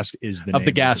system. So Trask is the name of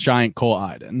the gas giant Cole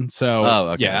Iden. So,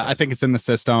 I think it's in the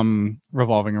system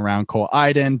revolving around Cole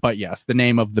Iden. But yes, the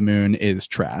name of the moon is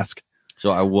Trask.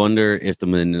 So I wonder if the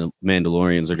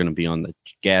Mandalorians are going to be on the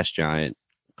gas giant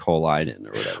Cole Iden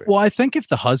or whatever. Well, I think if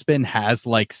the husband has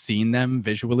like seen them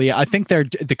visually, I think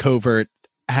the covert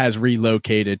has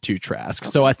relocated to Trask.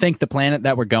 So I think the planet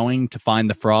that we're going to find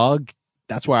the frog,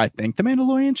 that's where I think the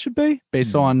Mandalorian should be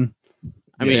based on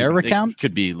their account. It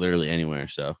could be literally anywhere.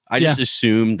 So I just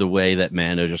assumed the way that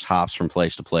Mando just hops from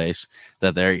place to place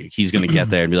that he's going to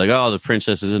get there and be like, oh, the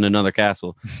princess is in another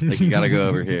castle. Like you got to go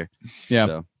over here.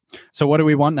 Yeah. So what do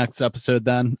we want next episode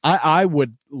then? I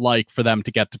would like for them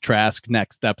to get to Trask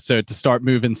next episode to start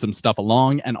moving some stuff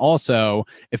along. And also,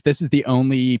 if this is the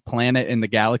only planet in the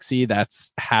galaxy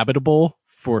that's habitable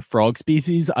for frog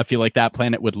species, I feel like that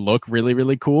planet would look really,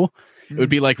 really cool. It would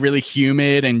be like really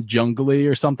humid and jungly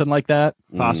or something like that.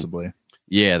 Possibly.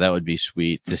 Yeah, that would be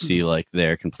sweet to see like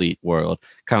their complete world.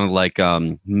 Kind of like,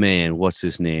 what's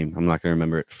his name? I'm not going to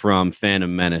remember it. From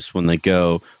Phantom Menace when they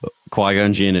go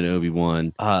Qui-Gon Jinn and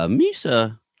Obi-Wan.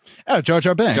 Misa. Oh, Jar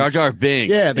Jar Binks. Jar Jar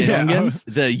Binks. Yeah, the Yeah. Gungans.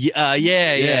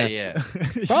 Yeah.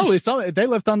 Probably they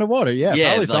lived underwater. Yeah, Yeah,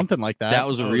 probably like, something like that. That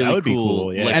was a that really would be cool,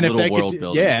 cool, yeah. like, and if little they world could,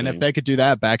 building. and thing. if they could do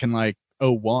that back in like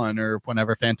 01 or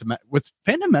whenever was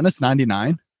Phantom Menace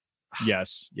 99?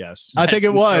 Yes. I think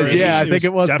it was. crazy. Yeah, I think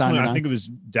it was definitely. 99. I think it was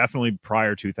definitely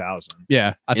prior 2000.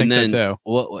 Yeah, I think and then, so too.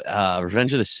 What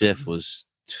Revenge of the Sith was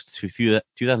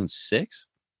 2006.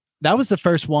 That was the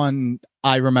first one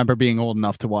I remember being old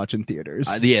enough to watch in theaters.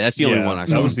 Yeah, that's the only one I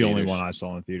saw. That was in the only theaters. one I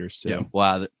saw in theaters too. Yeah.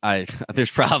 Wow,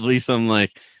 there's probably some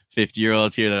like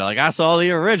 50-year-olds here that are like, I saw the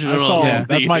original. I saw, Yeah.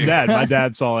 that's my theater." dad. My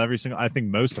dad saw every single. I think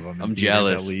most of them. in I'm theaters,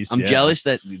 jealous. At least. I'm yeah. jealous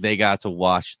that they got to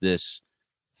watch this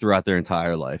throughout their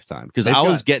entire lifetime because They've I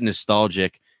was got- getting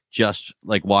nostalgic just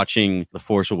like watching The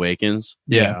Force Awakens.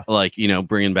 Yeah. Like,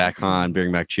 bringing back Han,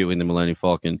 bringing back Chewie and the Millennium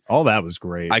Falcon. All that was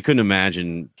great. I couldn't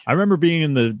imagine. I remember being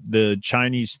in the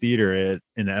Chinese theater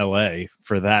in LA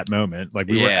for that moment. Like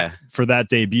we were for that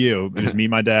debut. It was me,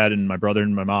 my dad, and my brother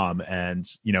and my mom, and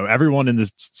everyone in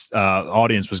the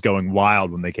audience was going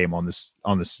wild when they came on this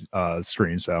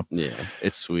screen. So Yeah,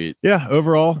 it's sweet. yeah,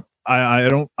 overall,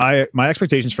 my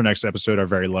expectations for next episode are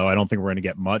very low. I don't think we're going to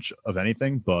get much of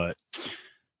anything, but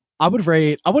I would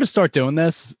have started doing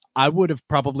this. I would have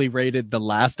probably rated the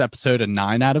last episode a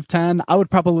 9 out of 10. I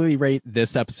would probably rate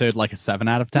this episode like a 7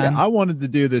 out of 10. yeah, I wanted to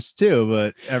do this too,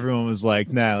 but everyone was like,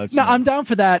 "Nah, let's." No, I'm down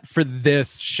for that for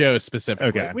this show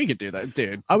specifically. Okay. We could do that,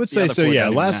 dude. I would The say other so. four Yeah, don't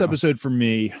even last know. episode for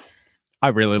me. I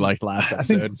really liked last I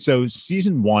episode. think so.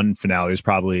 Season 1 finale was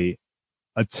probably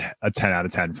a 10 out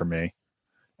of 10 for me,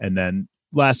 and then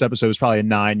last episode was probably a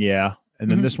 9. Yeah, and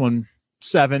then Mhm. this one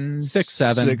 7, 6,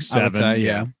 7. 6, I would 7. say,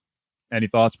 yeah. Any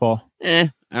thoughts, Paul?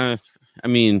 I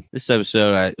mean, this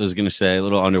episode, I was going to say a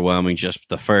little underwhelming. Just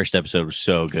the first episode was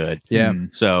so good. Yeah.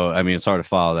 So, I mean, it's hard to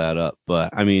follow that up. But,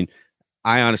 I mean,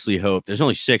 I honestly hope there's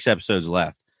only 6 episodes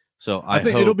left. So, I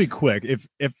think hope, it'll be quick. If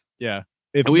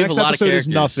And we have next a lot of episode is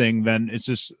characters. nothing, then it's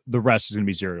just the rest is going to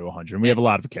be 0 to 100. And we have a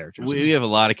lot of characters. we have a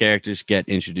lot of characters get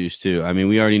introduced to. I mean,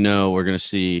 we already know we're going to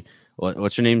see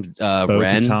what's her name? Ren,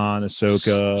 Bo-Katan,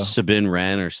 Ahsoka. Sabine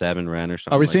Wren or Sabin Wren or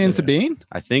something. Are we like seeing that. Sabine?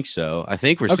 I think so. I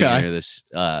think we're Okay. seeing her this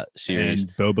series.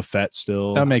 And Boba Fett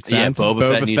still. That makes Yeah, sense.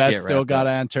 Boba Fett needs to get still wrapped got to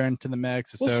up. enter into the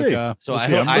mix. We'll see. Ahsoka. So We'll I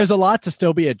see. hope There's a lot to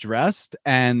still be addressed,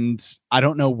 and I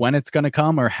don't know when it's going to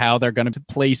come or how they're going to be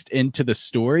placed into the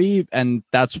story, and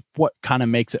that's what kind of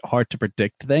makes it hard to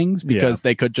predict things because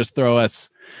they could just throw us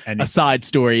and a side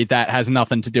story that has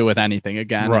nothing to do with anything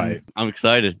again. right. And I'm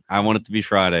excited. I want it to be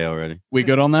Friday already. we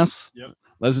good on this? Yep.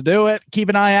 Let's do it. Keep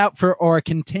an eye out for our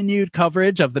continued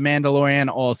coverage of The Mandalorian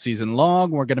all season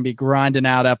long. We're going to be grinding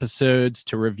out episodes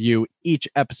to review each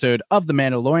episode of The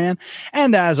Mandalorian.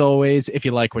 And as always, if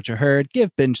you like what you heard,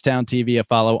 give Bingetown TV a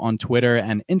follow on Twitter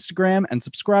and Instagram and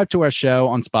subscribe to our show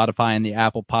on Spotify and the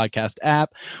Apple Podcast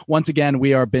app. Once again,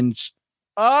 we are Binge.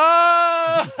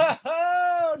 Oh,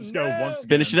 Just go once again.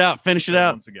 Finish it out. Finish it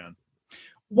out. Once again.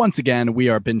 Once again, we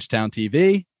are Bingetown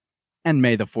TV. And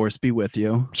may the force be with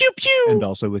you. Pew pew. And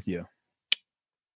also with you.